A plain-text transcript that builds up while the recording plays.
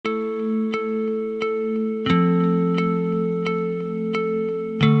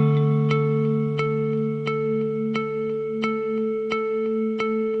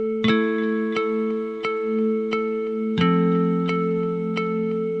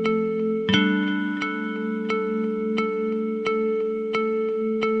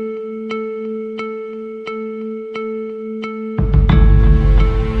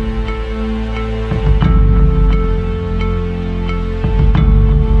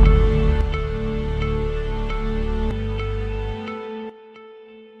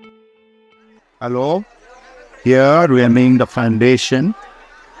Hello. Here we are laying the foundation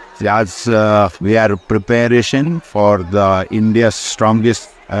as we are preparation for the India's strongest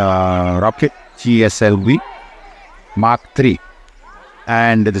rocket, GSLV Mark III.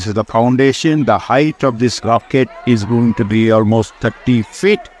 And this is the foundation. The height of this rocket is going to be almost 30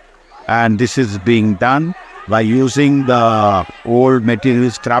 feet. And this is being done by using the old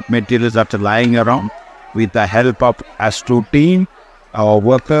materials, scrap materials that are lying around, with the help of Astro team, our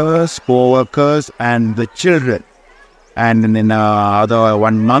workers, co-workers, and the children. And in another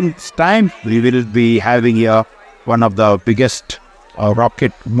 1 month's time, we will be having here one of the biggest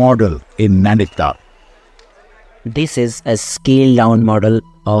rocket model in NAINITAL. This is a scaled-down model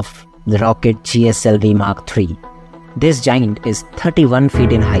of the rocket GSLV Mark III. This giant is 31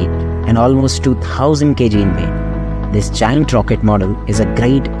 feet in height and almost 2000 kg in weight. This giant rocket model is a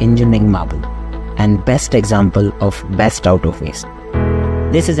great engineering marvel and best example of best out of waste.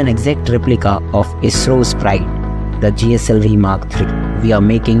 This is an exact replica of ISRO's pride, the GSLV Mark III. We are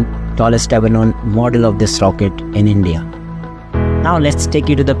making tallest ever known model of this rocket in India. Now let's take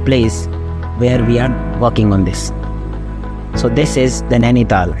you to the place where we are working on this. So this is the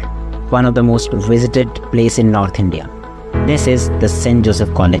NAINITAL, one of the most visited place in North India. This is the St.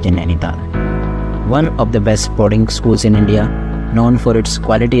 Joseph College in NAINITAL, one of the best boarding schools in India, known for its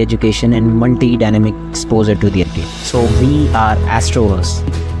quality education and multi-dynamic exposure to the Earth. So we are Astrovers.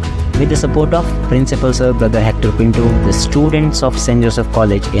 With the support of Principal Sir Brother Hector Pinto, the students of St. Joseph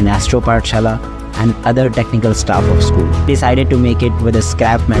College in Astropathshala and other technical staff of school decided to make it with a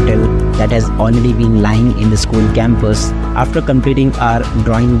scrap metal that has already been lying in the school campus. After completing our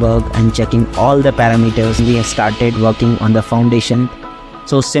drawing work and checking all the parameters, we have started working on the foundation.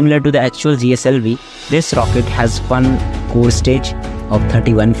 So similar to the actual GSLV, this rocket has one core stage of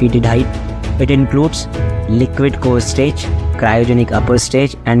 31 feet in height. It includes liquid core stage, cryogenic upper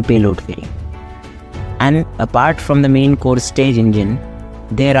stage and payload fairing. And apart from the main core stage engine,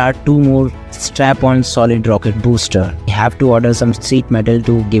 there are two more strap-on solid rocket booster. We have to order some sheet metal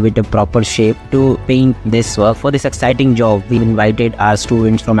to give it a proper shape to paint this work. For this exciting job, we invited our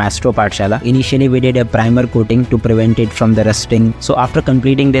students from Astropathshala. Initially, we did a primer coating to prevent it from the rusting. So after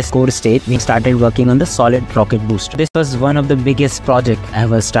completing this core stage, we started working on the solid rocket booster. This was one of the biggest projects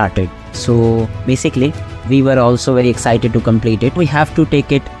ever started. So basically, we were also very excited to complete it. We have to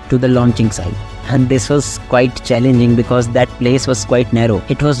take it to the launching site. And this was quite challenging because that place was quite narrow.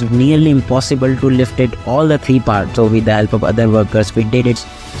 It was nearly impossible to lift it all the three parts. So with the help of other workers, we did it.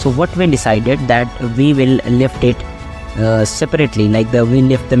 So what we decided that we will lift it separately, we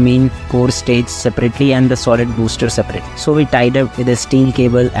lift the main core stage separately and the solid booster separately. So we tied up with a steel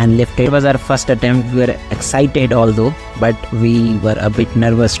cable and lifted. It was our first attempt. We were excited although, but we were a bit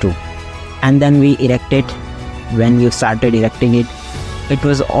nervous too. And then we erected. When we started erecting it, it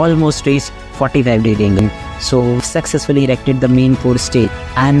was almost reached 45-degree angle. So successfully erected the main core stage.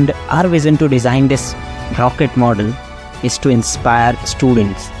 And our vision to design this rocket model is to inspire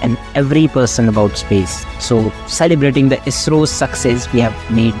students and every person about space. So celebrating the ISRO's success, we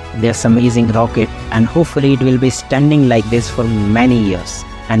have made this amazing rocket, and hopefully it will be standing like this for many years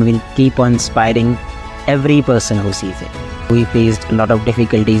and will keep on inspiring every person who sees it. We faced a lot of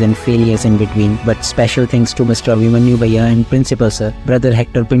difficulties and failures in between, but special thanks to Mr. Abhimanyu Bhaiya and Principal Sir Brother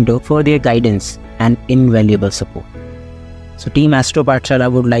Hector Pinto for their guidance and invaluable support. So Team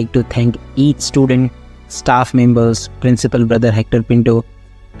Astropathshala would like to thank each student, staff members, Principal Brother Hector Pinto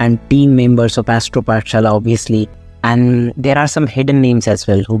and team members of Astropathshala obviously. And there are some hidden names as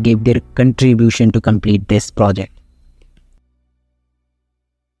well who gave their contribution to complete this project.